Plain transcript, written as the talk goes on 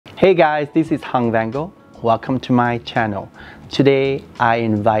Hey guys, this is Vanngo. Welcome to my channel. Today I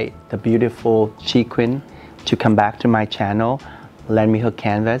invite the beautiful Chi Queen to come back to my channel, lend me her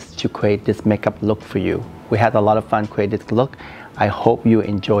canvas to create this makeup look for you. We had a lot of fun creating this look. I hope you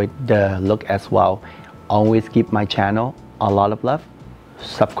enjoyed the look as well. Always give my channel a lot of love.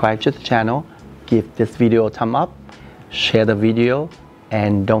 Subscribe to the channel, give this video a thumb up, share the video,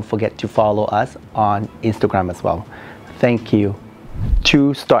 and don't forget to follow us on Instagram as well. Thank you.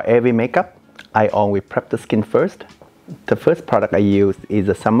 To start every makeup, I always prep the skin first. The first product I use is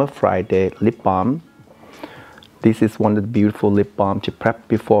a Summer Friday lip balm. This is one of the beautiful lip balm to prep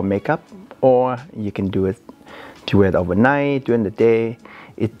before makeup, or you can do it overnight, during the day.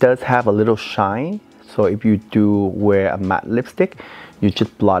 It does have a little shine, so if you do wear a matte lipstick, you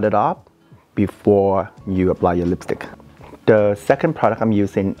just blot it off before you apply your lipstick. The second product I'm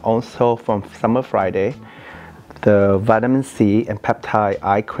using, also from Summer Friday, the Vitamin C and Peptide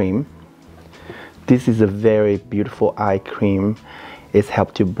Eye Cream. This is a very beautiful eye cream. It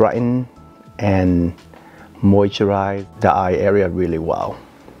helps to brighten and moisturize the eye area really well.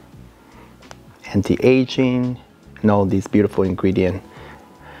 Anti-aging and all these beautiful ingredients.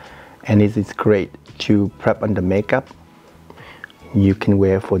 And it is great to prep under makeup. You can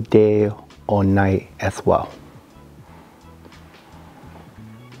wear for day or night as well.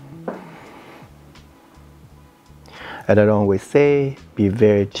 As I always say, be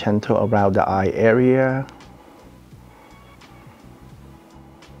very gentle around the eye area.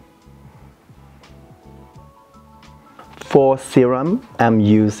 For serum, I'm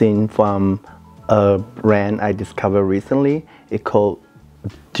using from a brand I discovered recently. It's called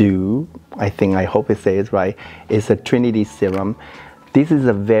Dew. I hope I say it right. It's a Trinity serum. This is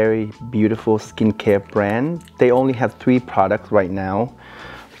a very beautiful skincare brand. They only have 3 products right now.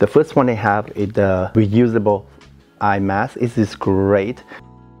 The first one they have is the reusable eye mask. It is great.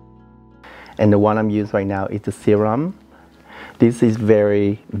 And the one I'm using right now is the serum. This is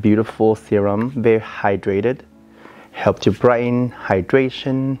very beautiful serum, very hydrated. Help to brighten,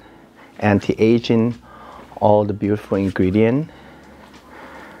 hydration, anti-aging, all the beautiful ingredients.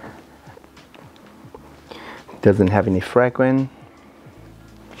 Doesn't have any fragrance.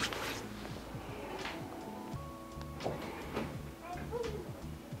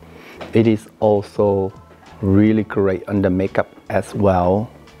 It is also really great under makeup as well.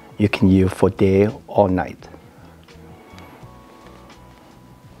 You can use for day or night.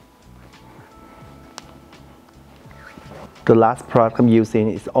 The last product I'm using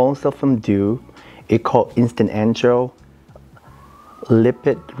is also from Dew. It's called Instant Angel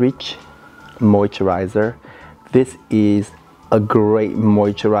Lipid Rich Moisturizer. This is a great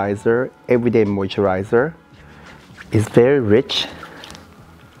moisturizer, everyday moisturizer. It's very rich,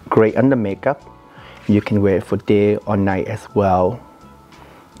 great under makeup. You can wear it for day or night as well.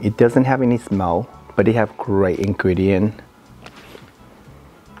 It doesn't have any smell, but it has great ingredients.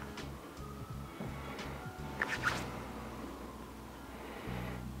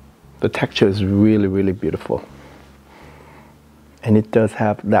 The texture is really, really beautiful. And it does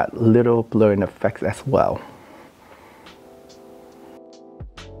have that little blurring effect as well.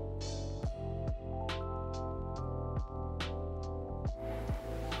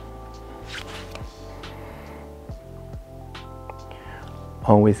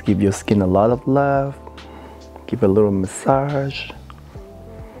 Always give your skin a lot of love. Give a little massage.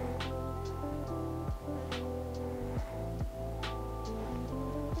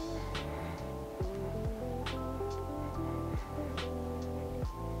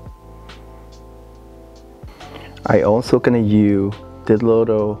 I also gonna use the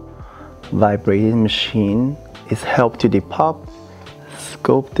little vibrating machine. It's helped to depuff,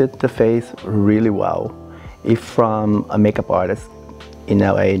 sculpted the face really well. It's from a makeup artist in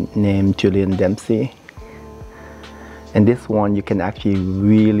LA named Julian Dempsey. And this one you can actually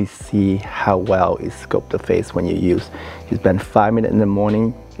really see how well it sculpts the face when you use. You spend 5 minutes in the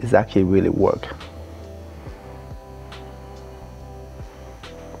morning, it's actually really work.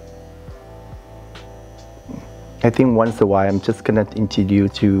 I think once in a while I'm just gonna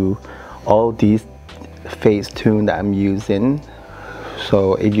introduce you to all these face tunes that I'm using.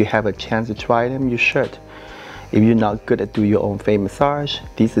 So if you have a chance to try them, you should. If you're not good at doing your own face massage,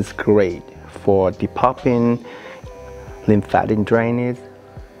 this is great for depuffing, lymphatic drainage,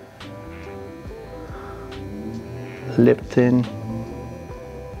 lifting.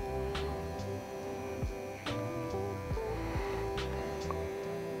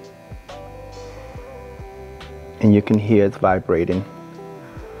 And you can hear it vibrating.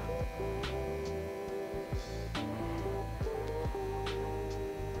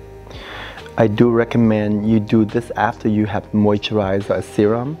 I do recommend you do this after you have moisturized a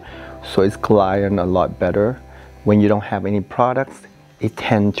serum, so it's glide a lot better. When you don't have any products, it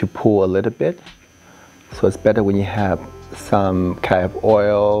tends to pull a little bit, so it's better when you have some kind of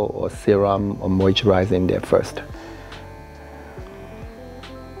oil or serum or moisturizer in there first.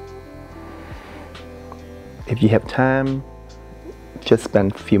 If you have time, just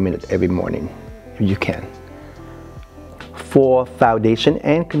spend a few minutes every morning if you can. For foundation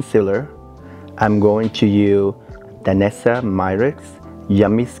and concealer, I'm going to use Danessa Myricks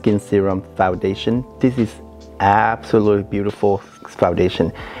Yummy Skin Serum Foundation. This is absolutely beautiful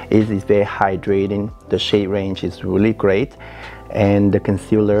foundation. It is very hydrating. The shade range is really great, and the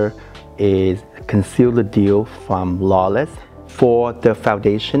concealer is Concealer Deal from Lawless. For the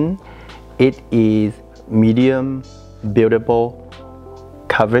foundation, it is medium buildable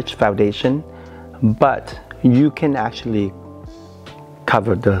coverage foundation, but you can actually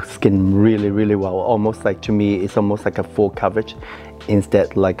cover the skin really well. Almost like, to me, it's almost like a full coverage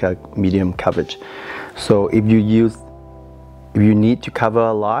instead like a medium coverage. So if you need to cover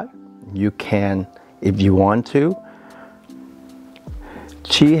a lot, you can if you want to.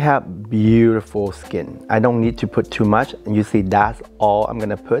 She have beautiful skin. I don't need to put too much. You see, that's all I'm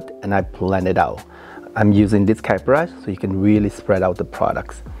gonna put, and I blend it out. I'm using this kind of brush so you can really spread out the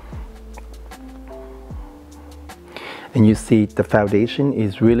products. And you see the foundation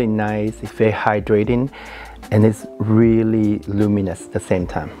is really nice, it's very hydrating, and it's really luminous at the same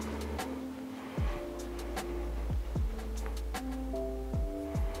time.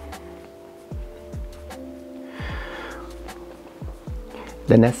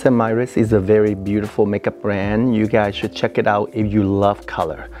 Danessa Myricks is a very beautiful makeup brand. You guys should check it out if you love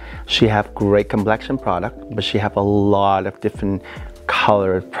color. She have great complexion product, but she have a lot of different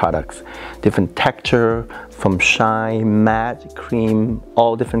colored products, different texture, from shine, matte, cream,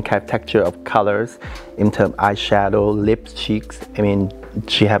 all different kind of texture of colors in terms of eyeshadow, lips, cheeks. I mean,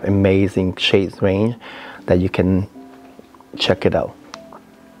 she have amazing shades range that you can check it out.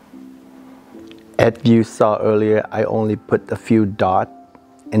 As you saw earlier, I only put a few dots,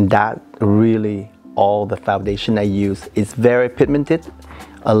 and that really all the foundation I use. Is very pigmented.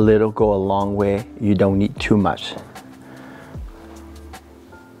 A little go a long way. You don't need too much.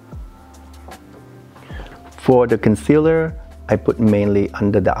 For the concealer, I put mainly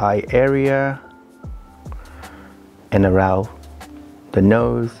under the eye area and around the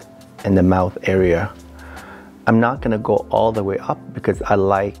nose and the mouth area. I'm not gonna go all the way up because I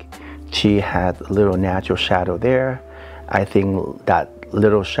like she has a little natural shadow there. I think that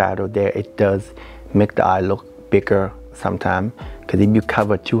little shadow there, it does make the eye look bigger sometimes, because if you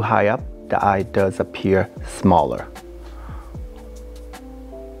cover too high up, the eye does appear smaller.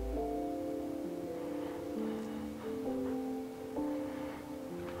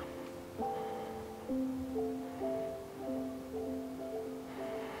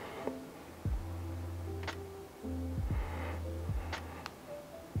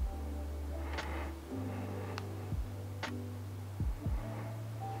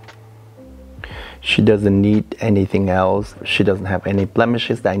 She doesn't need anything else. She doesn't have any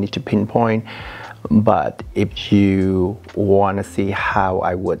blemishes that I need to pinpoint. But if you want to see how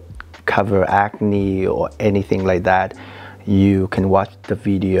I would cover acne or anything like that, you can watch the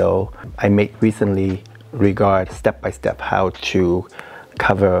video I made recently regarding step by step how to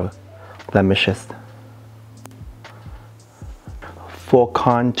cover blemishes. For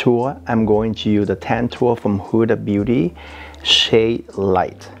contour, I'm going to use the Tan Tour from Huda Beauty, shade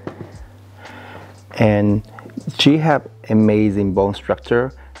Light. And she have amazing bone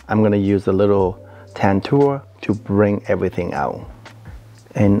structure. I'm gonna use a little Tan Tour to bring everything out.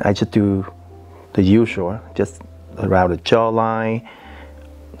 And I just do the usual, just around the jawline,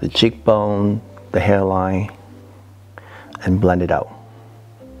 the cheekbone, the hairline, and blend it out.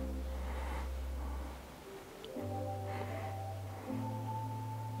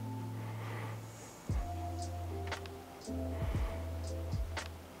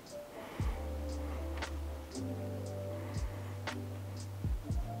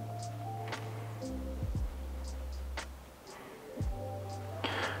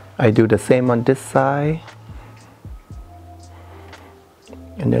 I do the same on this side,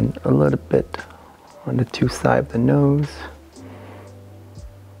 and then a little bit on the two sides of the nose.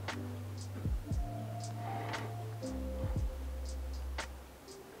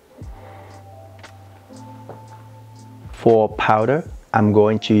 For powder, I'm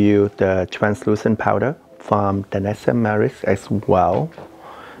going to use the translucent powder from Danessa Myricks as well.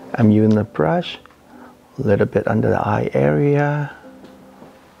 I'm using a brush, a little bit under the eye area.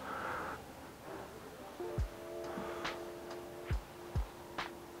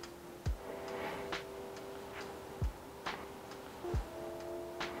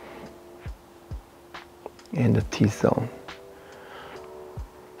 in the T-zone.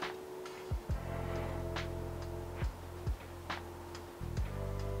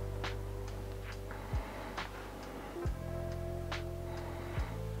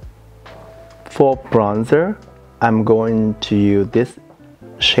 For bronzer, I'm going to use this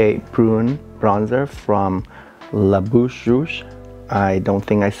shade Prune bronzer from La Bouche Rouge. I don't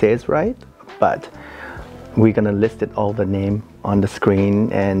think I say it right, but we're gonna list it all the name on the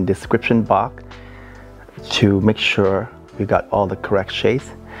screen and description box to make sure we got all the correct shades.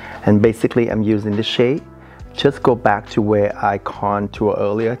 And basically I'm using this shade. Just go back to where I contoured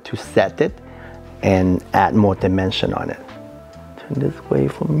earlier to set it and add more dimension on it. Turn this way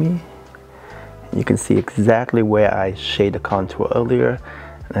for me. You can see exactly where I shade the contour earlier,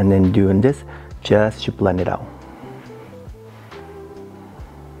 and then doing this just to blend it out.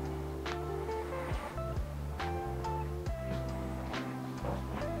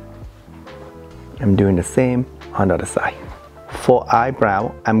 I'm doing the same on the other side. For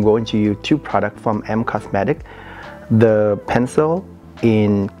eyebrow, I'm going to use two products from M Cosmetics, the pencil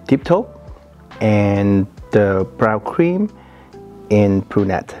in Deep Taupe and the brow cream in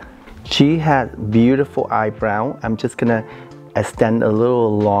Brunette. She has beautiful eyebrow. I'm just gonna extend a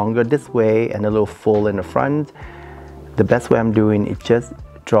little longer this way and a little full in the front. The best way I'm doing is just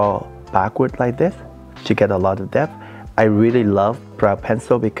draw backward like this to get a lot of depth. I really love brow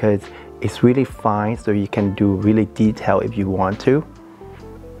pencil because it's really fine, so you can do really detail if you want to.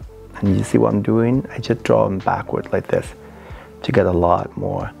 And you see what I'm doing? I just draw them backward like this to get a lot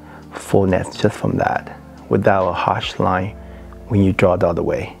more fullness just from that, without a harsh line when you draw the other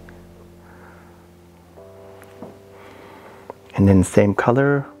way. And then same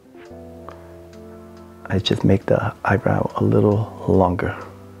color, I just make the eyebrow a little longer.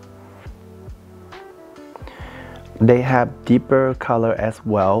 They have deeper color as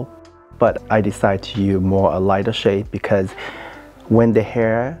well, but I decided to use more a lighter shade because when the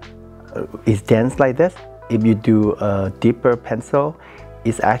hair is dense like this, if you do a deeper pencil,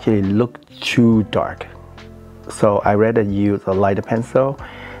 it actually look too dark. So I rather use a lighter pencil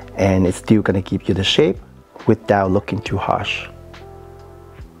and it's still gonna give you the shape without looking too harsh.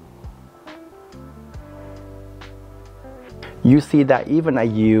 You see that even I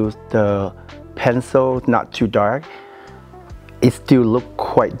use the pencil not too dark, it still look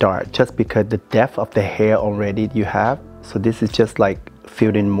quite dark just because the depth of the hair already you have. So this is just like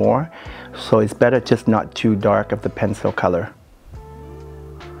filled in more. So it's better just not too dark of the pencil color.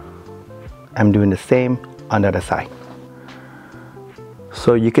 I'm doing the same on the other side.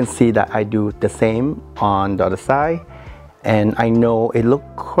 So you can see that I do the same on the other side, and I know it look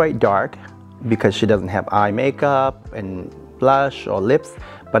quite dark because she doesn't have eye makeup and blush or lips,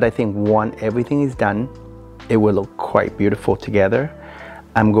 but I think once everything is done, it will look quite beautiful together.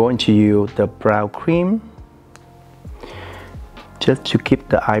 I'm going to use the brow cream just to keep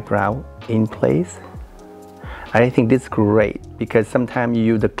the eyebrow in place. I think this is great because sometimes you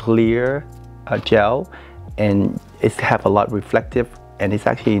use the clear gel and it have a lot reflective, and it's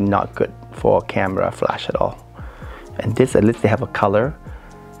actually not good for camera flash at all. And this, at least they have a color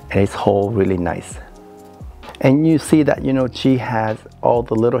and it's hold really nice. And you see that, you know, she has all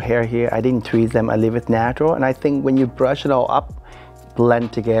the little hair here. I didn't tweeze them, I leave it natural. And I think when you brush it all up,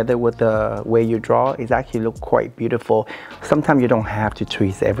 blend together with the way you draw, it actually look quite beautiful. Sometimes you don't have to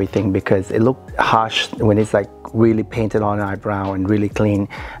tweeze everything because it looks harsh when it's like really painted on eyebrow and really clean.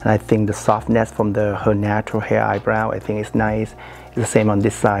 And I think the softness from her natural hair eyebrow, I think it's nice. It's the same on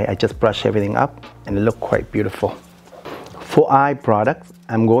this side. I just brush everything up and it look quite beautiful. For eye products,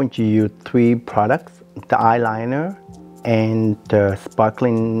 I'm going to use three products: the eyeliner and the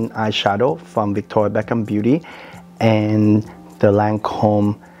sparkling eyeshadow from Victoria Beckham Beauty, and the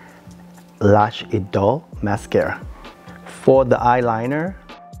Lancome Lash Idol mascara. For the eyeliner,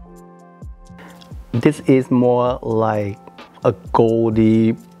 this is more like a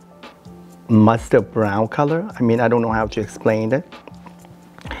goldy mustard brown color. I mean, I don't know how to explain it.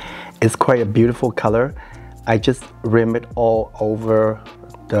 It's quite a beautiful color. I just rim it all over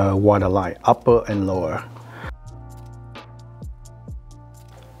the waterline, upper and lower.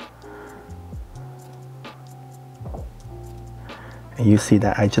 And you see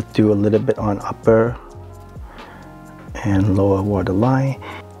that I just do a little bit on upper and lower waterline.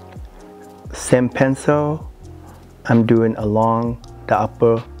 Same pencil, I'm doing along the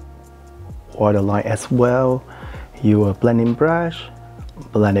upper waterline as well. Your blending brush,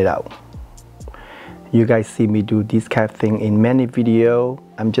 blend it out. You guys see me do this kind of thing in many videos.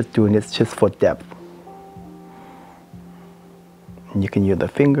 I'm just doing this just for depth. And you can use the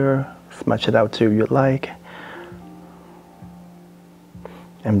finger, smudge it out to you like.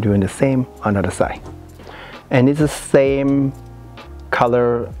 I'm doing the same on the other side. And it's the same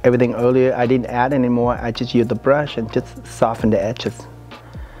color, everything earlier. I didn't add anymore. I just used the brush and just soften the edges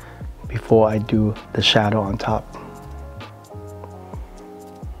before I do the shadow on top.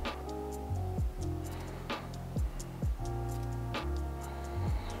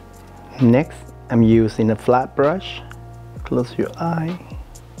 Next, I'm using a flat brush. Close your eye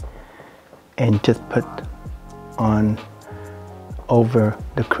and just put on over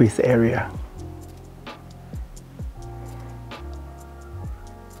the crease area.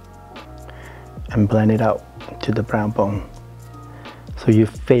 And blend it out to the brown bone. So you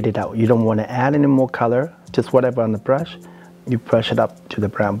fade it out. You don't want to add any more color, just whatever on the brush, you brush it up to the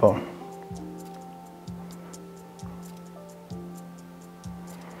brown bone.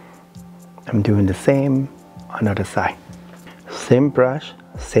 I'm doing the same on the other side. Same brush,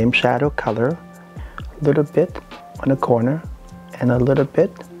 same shadow color, a little bit on the corner and a little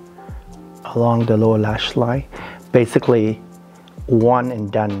bit along the lower lash line. Basically, one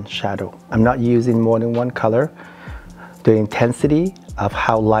and done shadow. I'm not using more than one color. The intensity of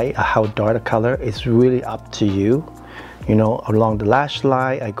how light or how dark the color is really up to you. You know, along the lash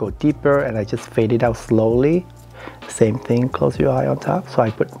line, I go deeper and I just fade it out slowly. Same thing, close your eye on top. So I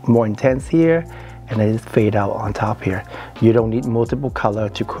put more intense here and I just fade out on top here. You don't need multiple color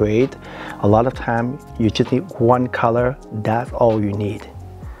to create. A lot of time, you just need one color. That's all you need.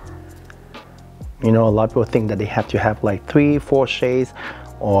 You know, a lot of people think that they have to have like 3, 4 shades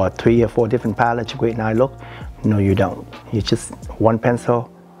or 3 or 4 different palettes to create an eye look. No, you don't. You just one pencil,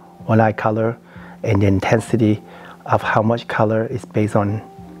 one eye color, and the intensity of how much color is based on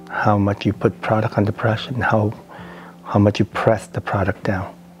how much you put product on the brush and how much you press the product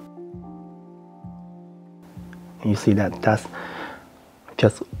down. You see that that's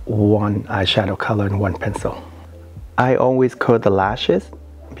just one eyeshadow color and one pencil. I always curl the lashes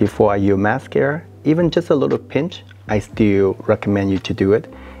before I use mascara. Even just a little pinch, I still recommend you to do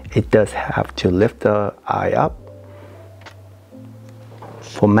it. It does have to lift the eye up.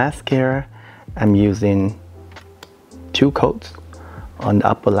 For mascara, I'm using 2 coats on the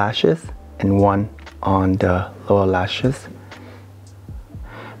upper lashes and 1 on the lower lashes.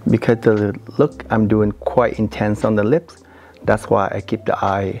 Because the look I'm doing quite intense on the lips, that's why I keep the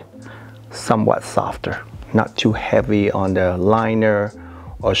eye somewhat softer, not too heavy on the liner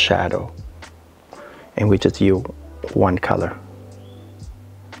or shadow. And we just use one color.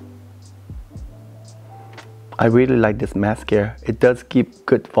 I really like this mascara. It does keep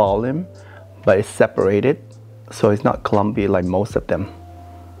good volume, but it's separated, so it's not clumpy like most of them.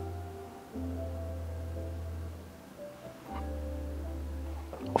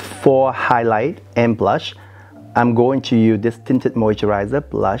 For highlight and blush, I'm going to use this tinted moisturizer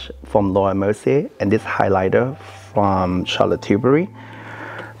blush from Laura Mercier and this highlighter from Charlotte Tilbury.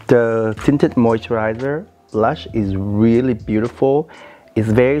 The tinted moisturizer blush is really beautiful. It's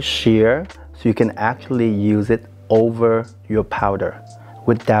very sheer, so you can actually use it over your powder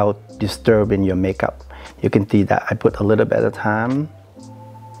without disturbing your makeup. You can see that I put a little bit at a time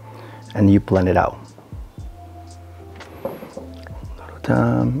and you blend it out.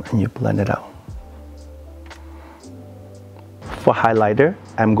 And you blend it out. For highlighter,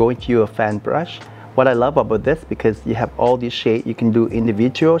 I'm going to use a fan brush. What I love about this, because you have all these shades, you can do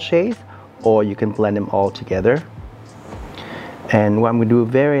individual shades or you can blend them all together. And what I'm going to do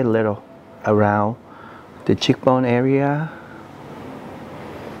very little around the cheekbone area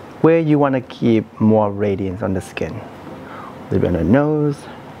where you want to keep more radiance on the skin. A little bit on the nose,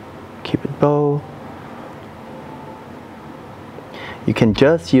 keep it bold. You can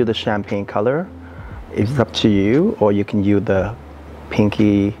just use the champagne color, it's up to you, or you can use the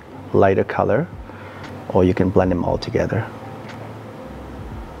pinky lighter color, or you can blend them all together.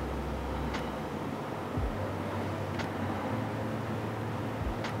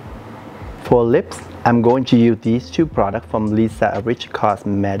 For lips, I'm going to use these 2 products from Lisa Rich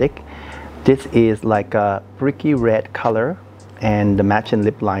Cosmetic. This is like a bricky red color and the matching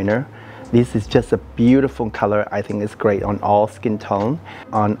lip liner. This is just a beautiful color. I think it's great on all skin tone.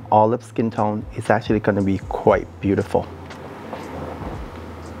 On olive skin tone, it's actually going to be quite beautiful.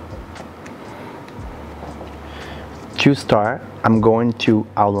 To start, I'm going to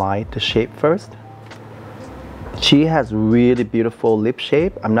outline the shape first. She has really beautiful lip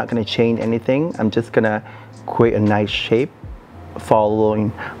shape. I'm not going to change anything. I'm just going to create a nice shape following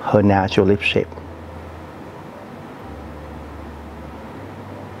her natural lip shape.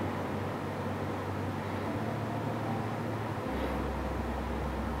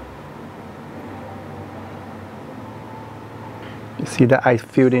 You see that I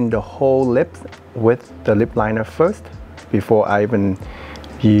filled in the whole lips with the lip liner first before I even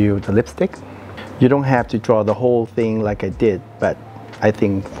use the lipstick. You don't have to draw the whole thing like I did, but I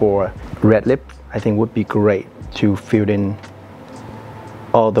think for red lips, I think would be great to fill in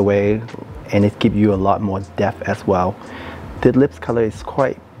all the way, and it gives you a lot more depth as well. The lips color is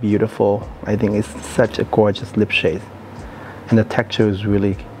quite beautiful. I think it's such a gorgeous lip shade, and the texture is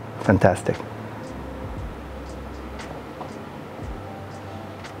really fantastic.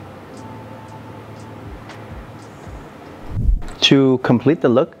 To complete the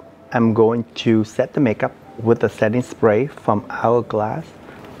look, I'm going to set the makeup with the setting spray from Hourglass.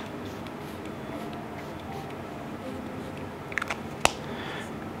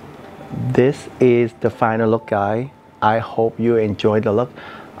 This is the final look, guys. I hope you enjoyed the look.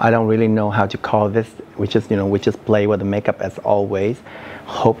 I don't really know how to call this. We just play with the makeup as always.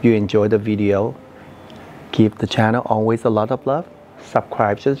 Hope you enjoyed the video. Give the channel always a lot of love.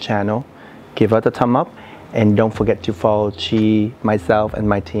 Subscribe to the channel. Give us a thumb up. And don't forget to follow Chi, myself, and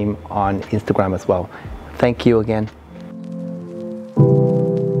my team on Instagram as well. Thank you again.